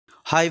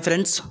Hi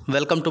friends,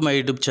 welcome to my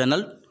YouTube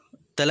channel.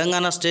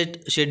 Telangana state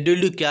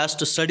scheduled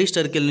caste study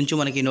circle నుంచి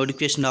మనకి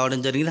notification రావడం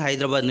జరిగింది.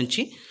 హైదరాబాద్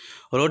నుంచి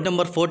road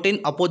number 14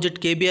 opposite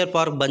KBR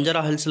park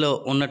Banjara హిల్స్లో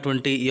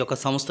ఉన్నటువంటి ఈ యొక్క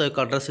సంస్థ యొక్క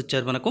అడ్రస్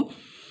ఇచ్చారు. మనకు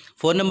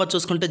ఫోన్ నెంబర్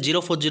చూసుకుంటే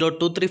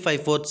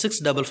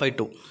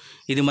 0402354655.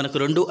 ఇది మనకు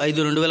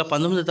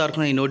 2/5/2019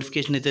 తారీఖున ఈ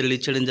నోటిఫికేషన్ అయితే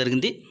రిలీజ్ చేయడం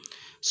జరిగింది.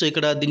 సో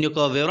ఇక్కడ దీని యొక్క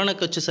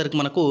వివరణకు వచ్చేసరికి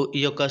మనకు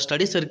ఈ యొక్క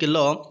స్టడీ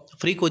సర్కిల్లో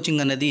ఫ్రీ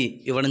కోచింగ్ అనేది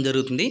ఇవ్వడం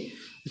జరుగుతుంది.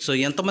 సో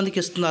ఎంతమందికి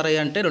ఇస్తున్నారా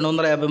అంటే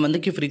 250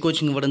 మందికి ఫ్రీ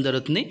కోచింగ్ ఇవ్వడం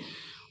జరుగుతుంది.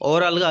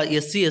 ఓవరాల్గా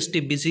ఎస్సీ, ఎస్టీ,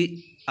 బీసీ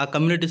ఆ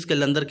కమ్యూనిటీస్కి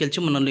వెళ్ళి అందరికి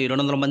వెళ్ళి మనల్ని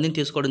 200 మందిని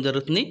తీసుకోవడం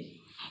జరుగుతుంది.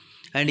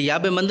 అండ్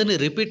 50 మందిని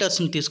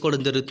రిపీటర్స్ని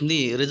తీసుకోవడం జరుగుతుంది.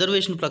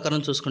 రిజర్వేషన్ ప్రకారం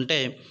చూసుకుంటే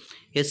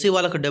ఎస్సీ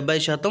వాళ్ళకు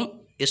 70%,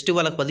 ఎస్టీ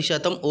వాళ్ళకు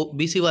 10%,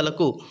 బీసీ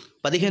వాళ్ళకు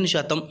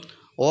 15%.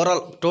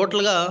 ఓవరాల్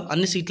టోటల్గా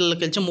అన్ని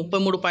సీట్లకి వెళ్ళి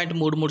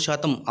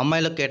 33.33%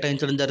 అమ్మాయిలకు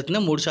కేటాయించడం జరుగుతుంది.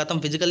 3%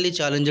 ఫిజికల్లీ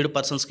ఛాలెంజ్డ్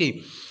పర్సన్స్కి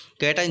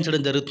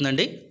కేటాయించడం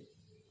జరుగుతుందండి.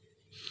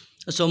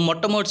 సో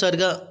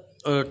మొట్టమొదటిసారిగా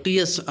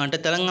టీఎస్ అంటే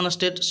Telangana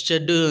state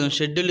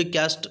scheduled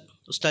caste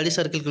study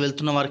సర్కిల్కి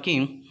వెళ్తున్న వారికి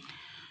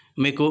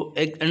మీకు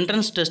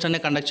ఎంట్రన్స్ టెస్ట్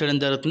అనేది కండక్ట్ చేయడం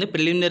జరుగుతుంది.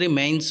 ప్రిలిమినరీ,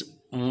 మెయిన్స్,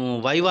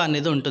 వైవా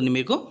అనేది ఉంటుంది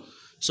మీకు.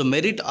 సో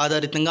మెరిట్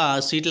ఆధారితంగా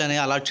సీట్లు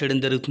అనేవి అలాట్ చేయడం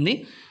జరుగుతుంది.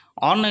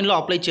 ఆన్లైన్లో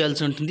అప్లై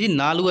చేయాల్సి ఉంటుంది.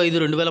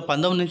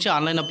 4/5/2019 నుంచి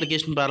ఆన్లైన్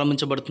అప్లికేషన్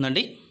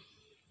ప్రారంభించబడుతుందండి.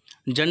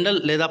 జనరల్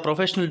లేదా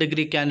ప్రొఫెషనల్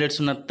డిగ్రీ క్యాండిడేట్స్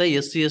ఉన్నట్లయితే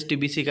ఎస్సీ, ఎస్టీ,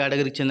 బీసీ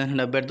కేటగిరీకి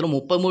చెందినటువంటి అభ్యర్థులు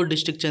 33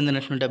 డిస్ట్రిక్ట్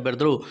చెందినటువంటి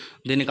అభ్యర్థులు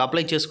దీనికి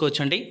అప్లై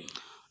చేసుకోవచ్చండి.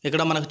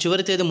 ఇక్కడ మనకు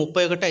చివరి తేదీ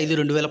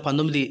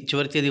 31/5/2019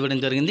 చివరి తేదీ ఇవ్వడం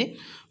జరిగింది.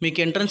 మీకు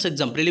ఎంట్రన్స్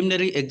ఎగ్జామ్,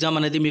 ప్రిలిమినరీ ఎగ్జామ్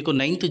అనేది మీకు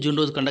 9th జూన్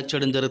రోజు కండక్ట్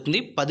చేయడం జరుగుతుంది.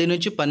 10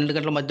 నుంచి 12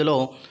 గంటల మధ్యలో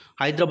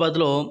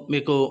హైదరాబాద్లో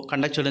మీకు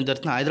కండక్ట్ చేయడం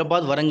జరుగుతుంది.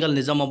 హైదరాబాద్, వరంగల్,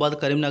 నిజామాబాద్,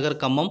 కరీంనగర్,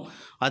 ఖమ్మం,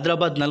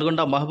 ఆదిలాబాద్,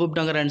 నల్గొండ, మహబూబ్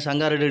నగర్ అండ్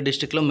సంగారెడ్డి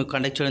డిస్టిక్లో మీకు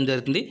కండక్ట్ చేయడం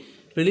జరుగుతుంది.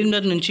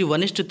 ప్రిలిమినరీ నుంచి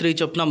 1:3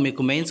 చొప్పున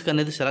మీకు మెయిన్స్కి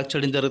అనేది సెలెక్ట్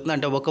చేయడం జరుగుతుంది.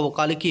 అంటే ఒక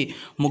కాలికి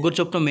 3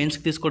 చొప్పున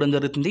మెయిన్స్కి తీసుకోవడం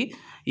జరుగుతుంది.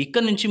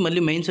 ఇక్కడ నుంచి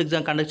మళ్ళీ మెయిన్స్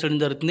ఎగ్జామ్ కండక్ట్ చేయడం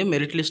జరుగుతుంది.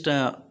 మెరిట్ లిస్ట్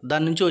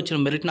దాని నుంచి వచ్చిన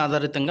మెరిట్ని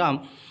ఆధారితంగా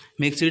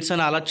మీకు సీట్స్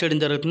అని అలాట్ చేయడం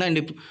జరుగుతుంది. అండ్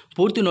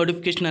పూర్తి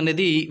నోటిఫికేషన్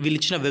అనేది వీళ్ళు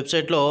ఇచ్చిన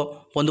వెబ్సైట్లో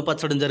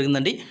పొందుపరచడం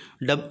జరిగిందండి.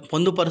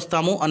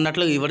 పొందుపరుస్తాము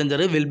అన్నట్లుగా ఇవ్వడం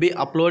జరిగింది. Will be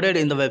uploaded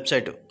in the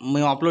website.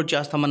 మేము అప్లోడ్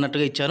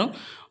చేస్తామన్నట్టుగా ఇచ్చారు.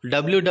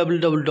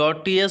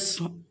 www.tssc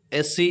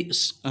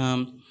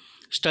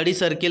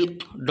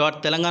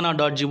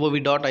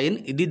studycircle.telangana.gov.in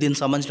ఇది దీనికి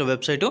సంబంధించిన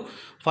వెబ్సైటు.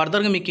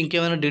 ఫర్దర్గా మీకు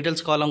ఇంకేమైనా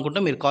డీటెయిల్స్ కావాలనుకుంటే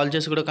మీరు కాల్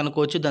చేసి కూడా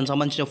కనుక్కోవచ్చు. దానికి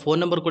సంబంధించిన ఫోన్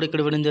నెంబర్ కూడా ఇక్కడ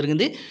ఇవ్వడం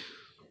జరిగింది.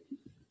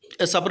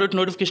 Separate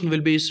notification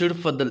will be issued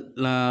for the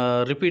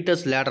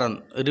repeaters later on.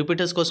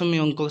 Repeaters కోసం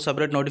మేము ఇంకొక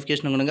సపరేట్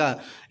నోటిఫికేషన్ కనుక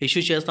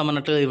ఇష్యూ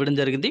చేస్తామన్నట్టుగా ఇవ్వడం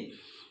జరిగింది.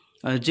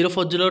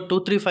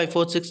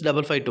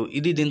 0402354655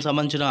 ఇది దీనికి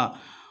సంబంధించిన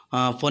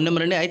ఫోన్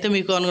నెంబర్ అండి. అయితే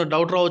మీకు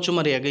డౌట్ రావచ్చు,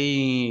 మరి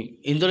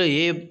ఇందులో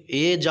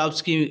ఏ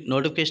జాబ్స్కి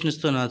నోటిఫికేషన్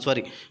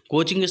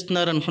కోచింగ్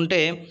ఇస్తున్నారు అనుకుంటే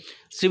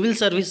civil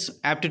service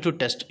aptitude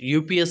test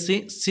UPSC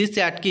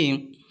CSATకి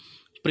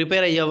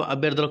prepare అయ్యే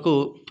అభ్యర్థులకు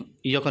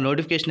ఈ యొక్క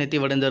నోటిఫికేషన్ అయితే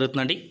ఇవ్వడం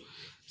జరుగుతుందండి.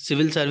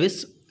 Civil service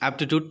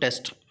aptitude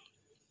test,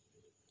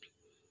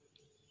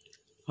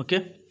 okay,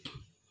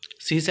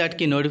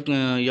 CSATకి ఈ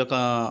యొక్క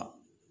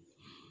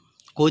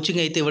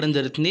కోచింగ్ అయితే ఇవ్వడం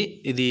జరుగుతుంది.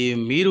 ఇది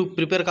మీరు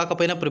ప్రిపేర్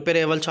కాకపోయినా ప్రిపేర్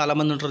అయ్యే వాళ్ళు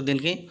చాలామంది ఉంటారు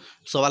దీనికి.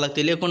 సో వాళ్ళకి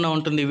తెలియకుండా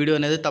ఉంటుంది ఈ వీడియో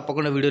అనేది.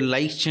 తప్పకుండా వీడియో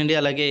లైక్ చేయండి,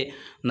 అలాగే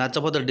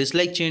నచ్చకపోతే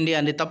డిస్లైక్ చేయండి.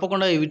 అని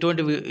తప్పకుండా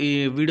ఇటువంటి ఈ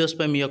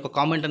వీడియోస్పై మీ యొక్క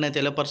కామెంట్ అనేది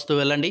తెలియపరుస్తూ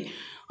వెళ్ళండి.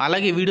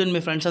 అలాగే ఈ వీడియోని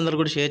మీ ఫ్రెండ్స్ అందరూ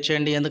కూడా షేర్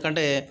చేయండి,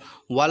 ఎందుకంటే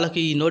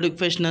వాళ్ళకి ఈ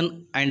నోటిఫికేషన్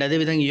అండ్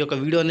అదేవిధంగా ఈ యొక్క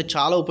వీడియో అనేది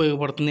చాలా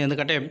ఉపయోగపడుతుంది.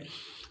 ఎందుకంటే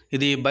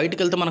ఇది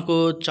బయటకు వెళ్తే మనకు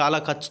చాలా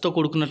ఖర్చుతో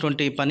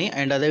కూడుకున్నటువంటి పని.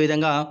 అండ్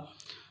అదేవిధంగా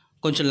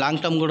కొంచెం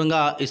లాంగ్ టర్మ్ కూడా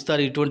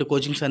ఇస్తారు. ఇటువంటి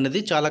కోచింగ్స్ అనేది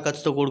చాలా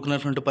ఖర్చుతో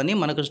కూడుకున్నటువంటి పని.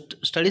 మనకు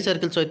స్టడీ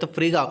సర్కిల్స్ అయితే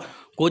ఫ్రీగా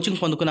కోచింగ్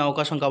పొందుకునే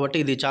అవకాశం కాబట్టి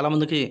ఇది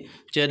చాలామందికి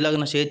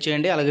చేరేలాగా షేర్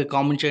చేయండి, అలాగే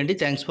కామెంట్ చేయండి.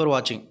 Thanks for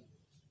watching.